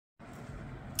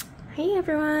Hey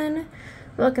everyone,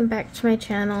 welcome back to my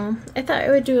channel. I thought I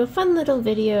would do a fun little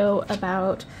video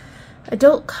about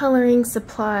adult coloring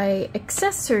supply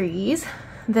accessories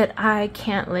that I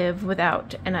can't live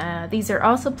without. And these are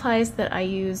all supplies that I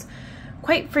use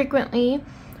quite frequently.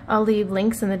 I'll leave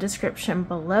links in the description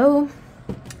below.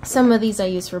 Some of these I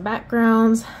use for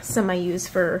backgrounds, some I use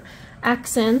for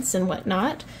accents and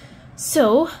whatnot.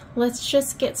 So let's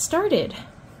just get started.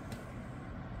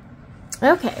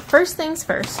 Okay, first things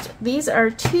first, these are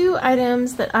two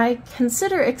items that I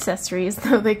consider accessories,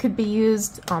 though they could be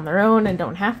used on their own and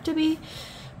don't have to be,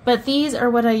 but these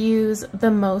are what I use the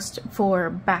most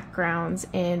for backgrounds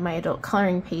in my adult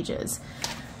coloring pages.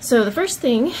 So the first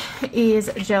thing is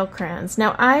gel crayons.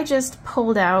 Now I just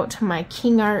pulled out my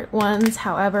King Art ones,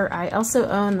 however I also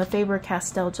own the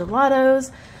Faber-Castell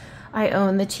Gelatos. I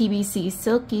own the TBC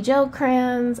Silky Gel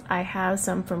Crayons. I have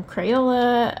some from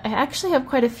Crayola. I actually have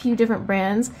quite a few different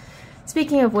brands.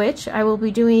 Speaking of which, I will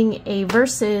be doing a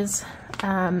versus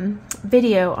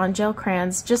video on gel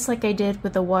crayons, just like I did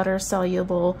with the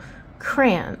water-soluble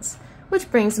crayons,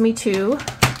 which brings me to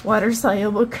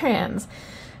water-soluble crayons.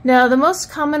 Now, the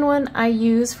most common one I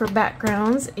use for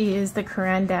backgrounds is the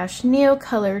Caran d'Ache Neo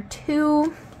Color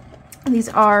 2. These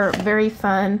are very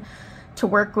fun to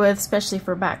work with, especially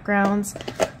for backgrounds,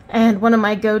 and one of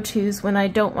my go-tos when I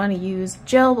don't want to use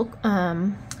gel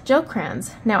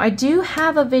crayons. Now I do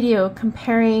have a video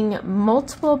comparing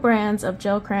multiple brands of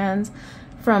gel crayons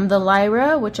from the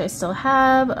Lyra, which I still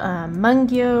have,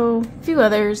 Mungyo, a few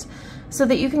others, so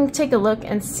that you can take a look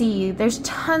and see there's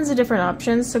tons of different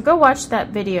options. So go watch that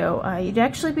video. You'd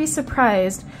actually be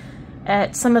surprised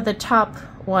at some of the top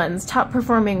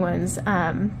performing ones,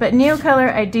 but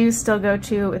Neocolor I do still go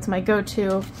to. It's my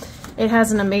go-to. It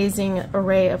has an amazing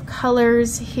array of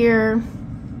colors here,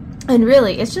 and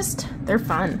really it's just, they're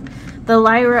fun. The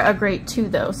Lyra are great too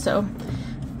though, so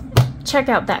check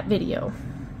out that video.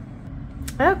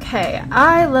 Okay,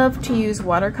 I love to use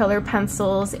watercolor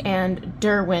pencils and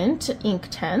Derwent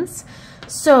Inktense.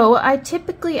 So I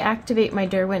typically activate my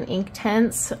Derwent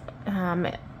Inktense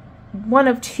one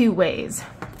of two ways.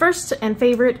 First and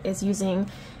favorite is using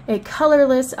a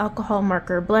colorless alcohol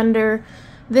marker blender.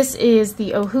 This is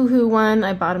the Ohuhu one.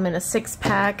 I bought them in a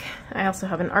 6-pack. I also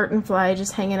have an Art and Fly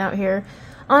just hanging out here.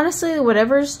 Honestly,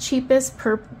 whatever's cheapest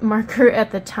per marker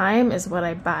at the time is what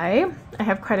I buy. I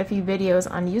have quite a few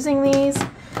videos on using these.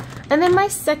 And then my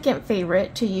second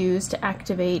favorite to use to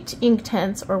activate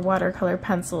Inktense or watercolor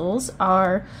pencils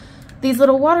are these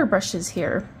little water brushes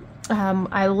here.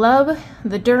 I love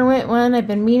the Derwent one. I've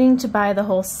been meaning to buy the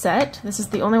whole set. This is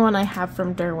the only one I have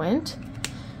from Derwent.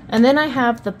 And then I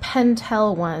have the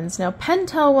Pentel ones. Now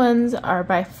Pentel ones are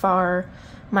by far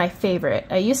my favorite.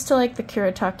 I used to like the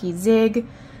Kuretake Zig.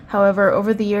 However,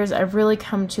 over the years I've really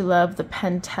come to love the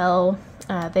Pentel.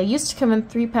 They used to come in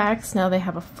 3-packs. Now they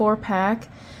have a 4-pack.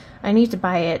 I need to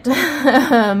buy it.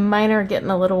 Mine are getting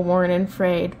a little worn and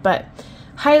frayed, but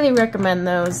highly recommend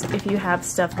those if you have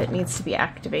stuff that needs to be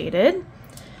activated.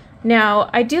 Now,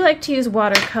 I do like to use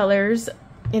watercolors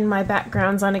in my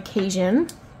backgrounds on occasion.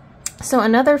 So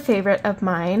another favorite of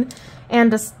mine,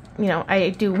 and I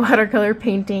do watercolor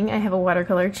painting. I have a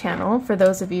watercolor channel for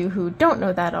those of you who don't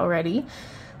know that already.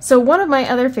 So one of my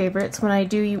other favorites when I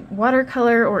do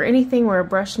watercolor or anything where a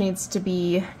brush needs to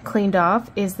be cleaned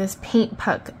off is this Paint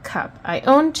Puck cup. I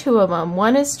own 2 of them.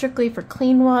 One is strictly for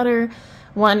clean water.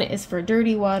 One is for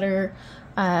dirty water,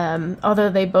 although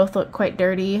they both look quite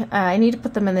dirty. I need to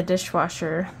put them in the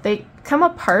dishwasher. They come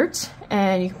apart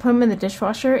and you can put them in the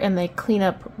dishwasher and they clean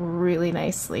up really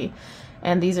nicely.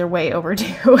 And these are way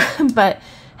overdue, but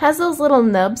has those little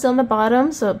nubs on the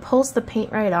bottom so it pulls the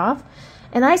paint right off.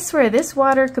 And I swear this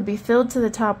water could be filled to the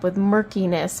top with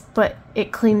murkiness, but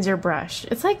it cleans your brush.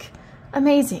 It's like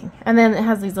amazing. And then it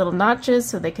has these little notches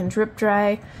so they can drip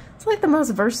dry. It's like the most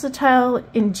versatile,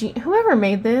 whoever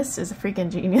made this is a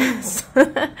freaking genius.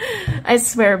 I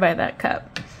swear by that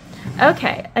cup.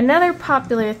 Okay, another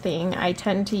popular thing I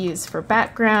tend to use for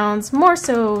backgrounds, more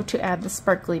so to add the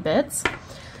sparkly bits,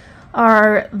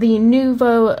 are the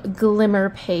Nuvo Glimmer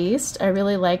Paste. I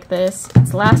really like this.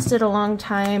 It's lasted a long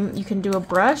time. You can do a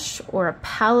brush or a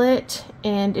palette,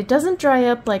 and it doesn't dry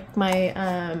up like my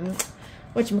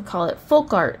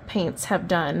folk art paints have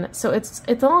done. So it's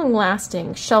long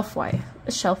lasting, shelf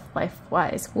life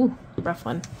wise. Ooh, rough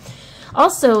one.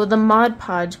 Also, the Mod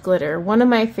Podge glitter, one of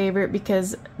my favorite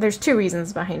because there's 2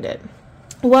 reasons behind it.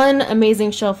 One,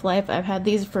 amazing shelf life. I've had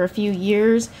these for a few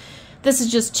years. This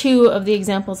is just 2 of the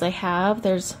examples I have.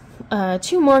 There's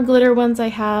 2 more glitter ones I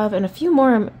have, and a few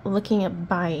more I'm looking at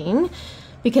buying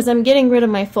because I'm getting rid of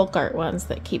my folk art ones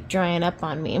that keep drying up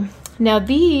on me. Now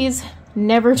these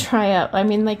never dry up. I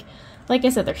mean, like I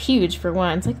said, they're huge for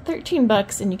one. It's like 13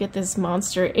 bucks and you get this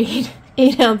monster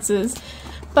 8 ounces.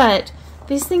 But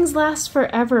these things last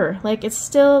forever. Like, it's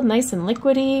still nice and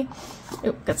liquidy.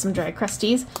 Oh, got some dry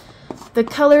crusties. The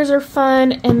colors are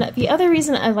fun, and the other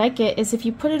reason I like it is if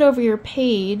you put it over your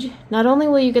page, not only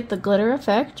will you get the glitter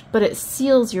effect, but it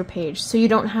seals your page, so you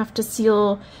don't have to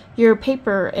seal your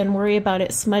paper and worry about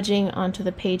it smudging onto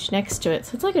the page next to it.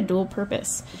 So it's like a dual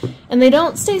purpose. And they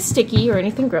don't stay sticky or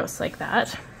anything gross like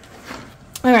that.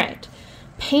 Alright,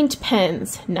 paint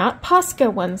pens, not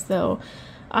Posca ones though.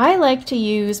 I like to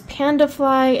use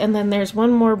Pandafly, and then there's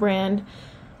one more brand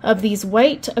of these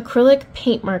white acrylic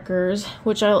paint markers,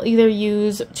 which I'll either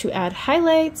use to add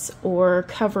highlights or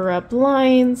cover up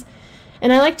lines.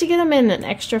 And I like to get them in an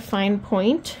extra fine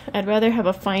point. I'd rather have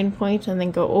a fine point and then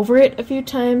go over it a few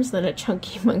times than a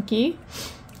chunky monkey.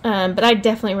 But I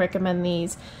definitely recommend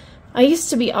these. I used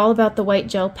to be all about the white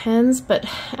gel pens, but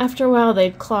after a while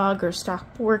they'd clog or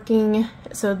stop working.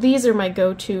 So these are my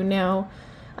go-to now.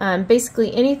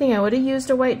 Basically anything I would have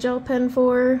used a white gel pen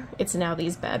for, it's now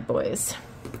these bad boys.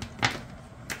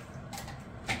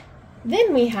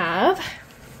 Then we have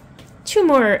two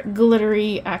more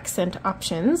glittery accent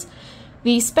options.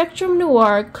 The Spectrum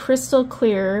Noir Crystal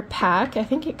Clear pack. I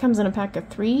think it comes in a pack of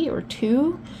 3 or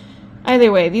 2.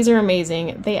 Either way, these are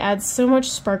amazing. They add so much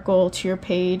sparkle to your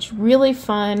page. Really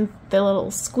fun. The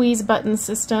little squeeze button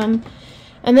system.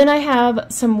 And then I have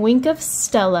some Wink of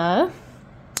Stella.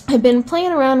 I've been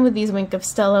playing around with these Wink of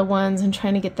Stella ones and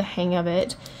trying to get the hang of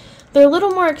it. They're a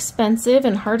little more expensive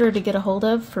and harder to get a hold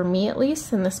of, for me at least,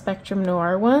 than the Spectrum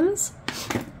Noir ones.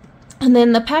 And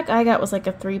then the pack I got was like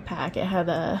a 3-pack. It had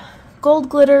a gold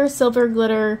glitter, silver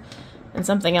glitter, and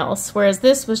something else, whereas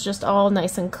this was just all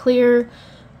nice and clear.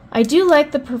 I do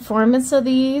like the performance of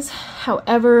these,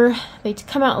 however, they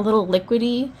come out a little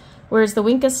liquidy, whereas the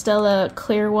Wink of Stella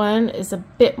clear one is a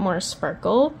bit more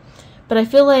sparkle. But I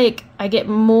feel like I get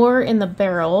more in the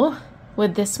barrel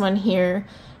with this one here.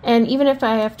 And even if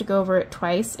I have to go over it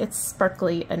twice, it's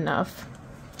sparkly enough.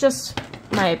 Just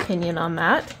my opinion on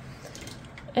that.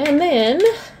 And then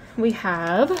we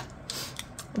have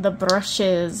the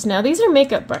brushes. Now these are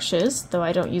makeup brushes, though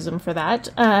I don't use them for that.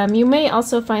 You may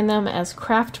also find them as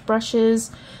craft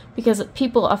brushes because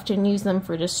people often use them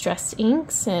for distress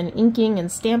inks and inking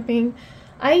and stamping.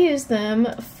 I use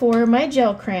them for my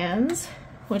gel crayons,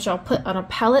 which I'll put on a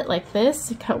palette like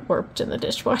this. It got warped in the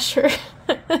dishwasher.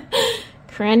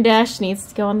 Crayon Dash needs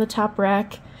to go on the top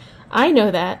rack. I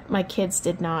know that. My kids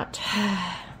did not.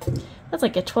 That's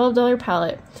like a $12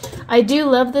 palette. I do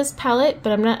love this palette,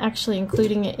 but I'm not actually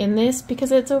including it in this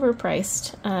because it's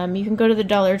overpriced. You can go to the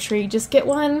Dollar Tree. Just get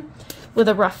one with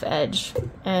a rough edge.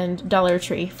 And Dollar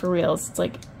Tree, for reals. It's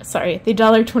like, sorry, the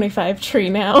 $1.25 tree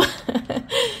now.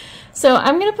 So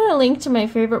I'm going to put a link to my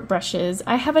favorite brushes.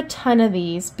 I have a ton of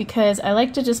these because I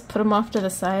like to just put them off to the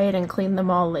side and clean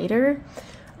them all later.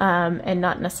 And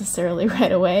not necessarily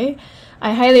right away.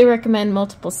 I highly recommend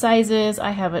multiple sizes.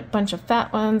 I have a bunch of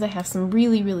fat ones. I have some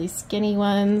really, really skinny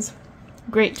ones.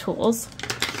 Great tools.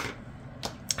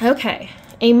 Okay,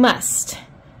 a must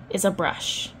is a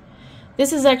brush.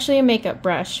 This is actually a makeup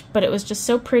brush, but it was just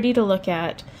so pretty to look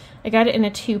at. I got it in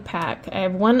a 2-pack. I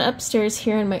have one upstairs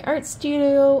here in my art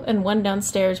studio and one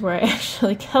downstairs where I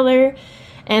actually color,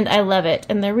 and I love it.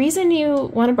 And the reason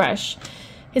you want a brush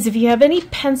is if you have any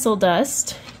pencil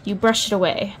dust, you brush it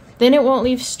away. Then it won't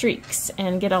leave streaks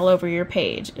and get all over your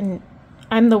page. And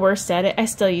I'm the worst at it. I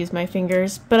still use my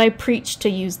fingers, but I preach to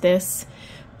use this.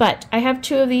 But I have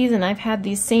 2 of these, and I've had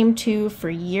these same 2 for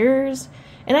years,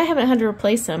 and I haven't had to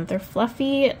replace them. They're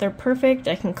fluffy, they're perfect.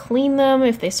 I can clean them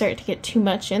if they start to get too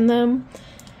much in them.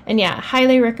 And yeah,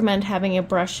 highly recommend having a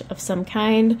brush of some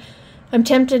kind. I'm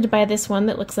tempted to buy this one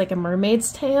that looks like a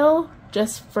mermaid's tail,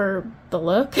 just for the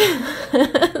look.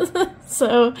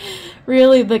 So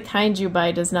really the kind you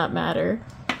buy does not matter.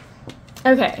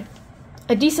 Okay,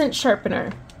 a decent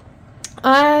sharpener.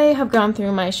 I have gone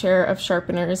through my share of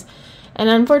sharpeners, and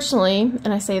unfortunately,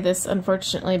 and I say this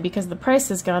unfortunately because the price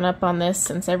has gone up on this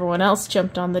since everyone else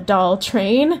jumped on the doll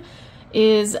train,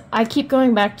 is I keep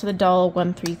going back to the doll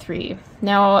 133.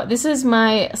 Now this is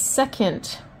my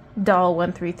second doll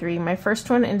 133. My first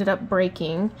one ended up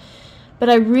breaking. But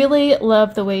I really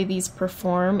love the way these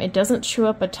perform. It doesn't chew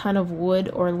up a ton of wood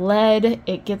or lead.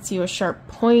 It gets you a sharp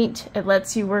point. It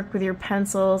lets you work with your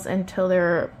pencils until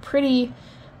they're pretty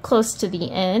close to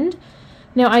the end.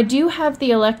 Now I do have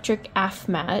the electric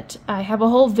AFMAT. I have a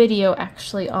whole video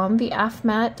actually on the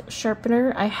AFMAT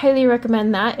sharpener. I highly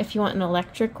recommend that if you want an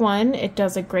electric one. It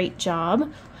does a great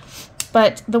job.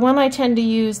 But the one I tend to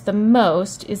use the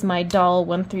most is my doll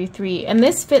 133. And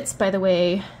this fits, by the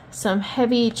way, some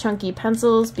heavy chunky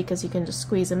pencils because you can just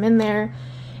squeeze them in there,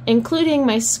 including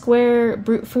my square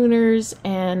Brute Fooners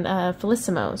and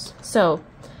Felissimos. So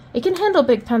it can handle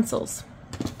big pencils.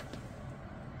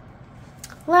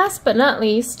 Last but not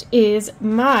least is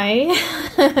my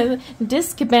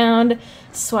disc-bound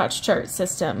swatch chart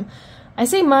system. I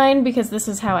say mine because this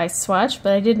is how I swatch,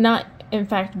 but I did not in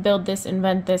fact build this,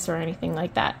 invent this, or anything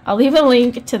like that. I'll leave a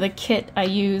link to the kit I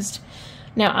used.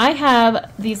 Now I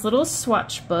have these little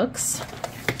swatch books,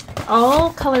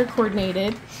 all color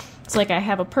coordinated. It's like I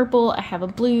have a purple, I have a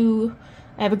blue,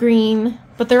 I have a green,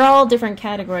 but they're all different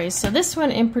categories. So this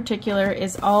one in particular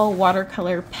is all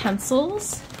watercolor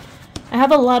pencils. I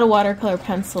have a lot of watercolor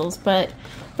pencils, but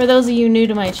for those of you new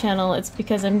to my channel, it's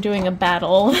because I'm doing a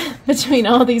battle between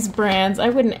all these brands. I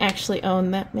wouldn't actually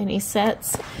own that many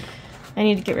sets. I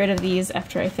need to get rid of these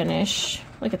after I finish.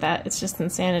 Look at that, it's just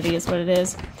insanity is what it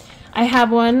is. I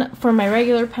have one for my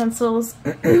regular pencils,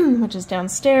 which is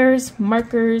downstairs.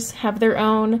 Markers have their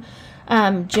own.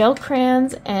 Gel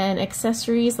crayons and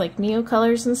accessories like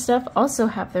Neocolors and stuff also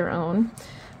have their own.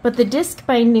 But the disc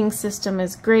binding system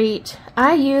is great.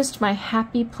 I used my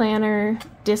Happy Planner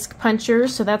disc puncher,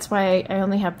 so that's why I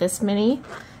only have this many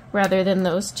rather than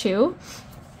those two.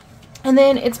 And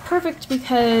then it's perfect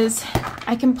because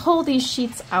I can pull these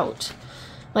sheets out.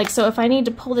 Like, so if I need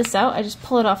to pull this out, I just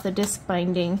pull it off the disc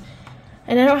binding.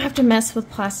 And I don't have to mess with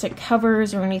plastic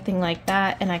covers or anything like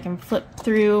that, and I can flip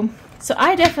through. So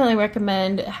I definitely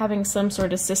recommend having some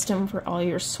sort of system for all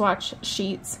your swatch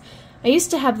sheets. I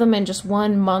used to have them in just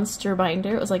one monster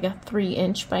binder. It was like a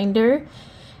 3-inch binder.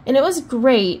 And it was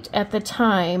great at the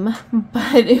time,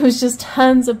 but it was just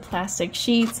tons of plastic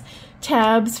sheets,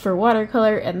 tabs for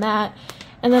watercolor and that.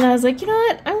 And then I was like, you know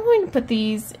what, I'm going to put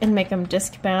these and make them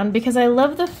disc bound because I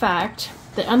love the fact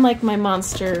that unlike my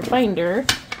monster binder,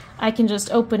 I can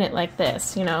just open it like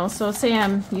this, you know. So say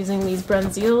I'm using these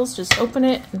Brunzils, just open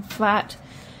it and flat,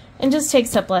 and just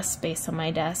takes up less space on my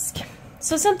desk.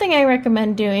 So something I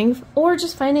recommend doing, or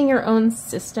just finding your own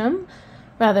system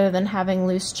rather than having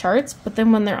loose charts, but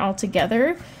then when they're all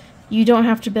together, you don't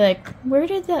have to be like, where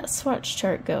did that swatch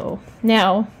chart go?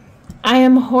 Now, I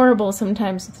am horrible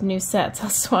sometimes with new sets. I'll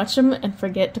swatch them and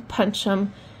forget to punch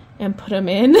them and put them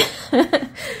in,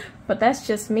 but that's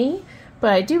just me.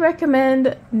 But I do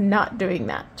recommend not doing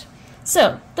that.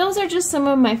 So those are just some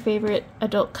of my favorite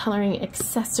adult coloring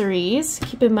accessories.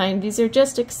 Keep in mind, these are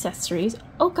just accessories.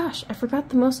 Oh gosh, I forgot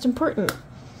the most important.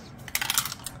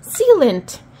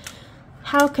 Sealant.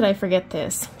 How could I forget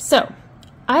this? So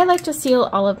I like to seal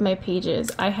all of my pages.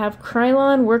 I have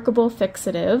Korilyn Workable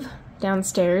Fixative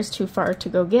downstairs, too far to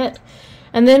go get.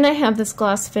 And then I have this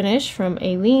gloss finish from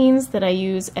Aleene's that I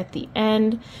use at the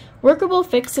end. Workable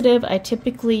Fixative I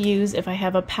typically use if I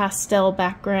have a pastel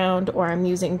background or I'm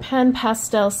using pen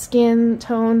pastel skin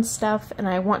tone stuff and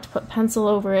I want to put pencil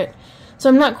over it, so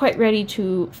I'm not quite ready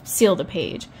to seal the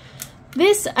page.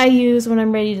 This I use when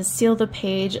I'm ready to seal the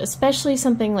page, especially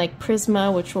something like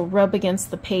Prisma, which will rub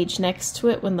against the page next to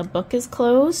it when the book is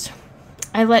closed.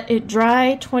 I let it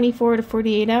dry 24 to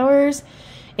 48 hours.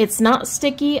 It's not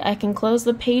sticky. I can close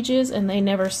the pages and they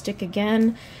never stick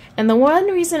again. And the one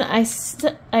reason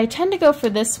I tend to go for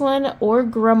this one or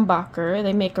Grumbacher,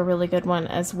 they make a really good one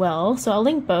as well, so I'll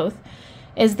link both,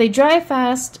 is they dry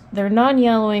fast, they're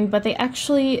non-yellowing, but they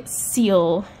actually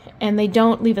seal and they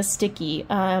don't leave a sticky.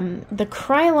 The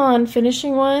Korilyn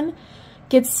finishing one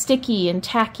gets sticky and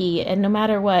tacky, and no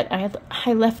matter what,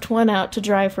 I left one out to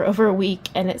dry for over a week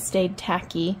and it stayed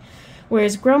tacky.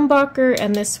 Whereas Grumbacher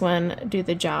and this one do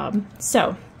the job.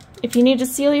 So if you need to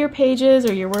seal your pages,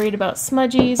 or you're worried about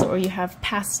smudgies, or you have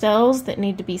pastels that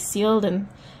need to be sealed and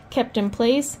kept in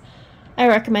place, I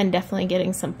recommend definitely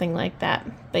getting something like that.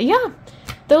 But yeah,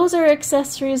 those are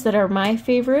accessories that are my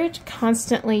favorite,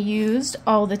 constantly used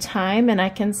all the time, and I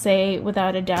can say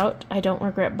without a doubt I don't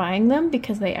regret buying them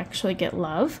because they actually get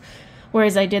love.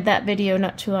 Whereas I did that video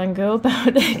not too long ago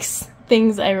about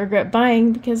things I regret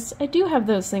buying, because I do have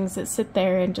those things that sit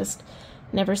there and just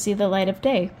never see the light of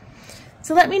day.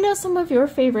 So let me know some of your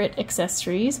favorite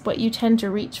accessories, what you tend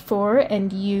to reach for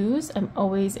and use. I'm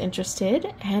always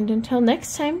interested. And until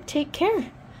next time, take care.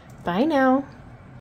 Bye now.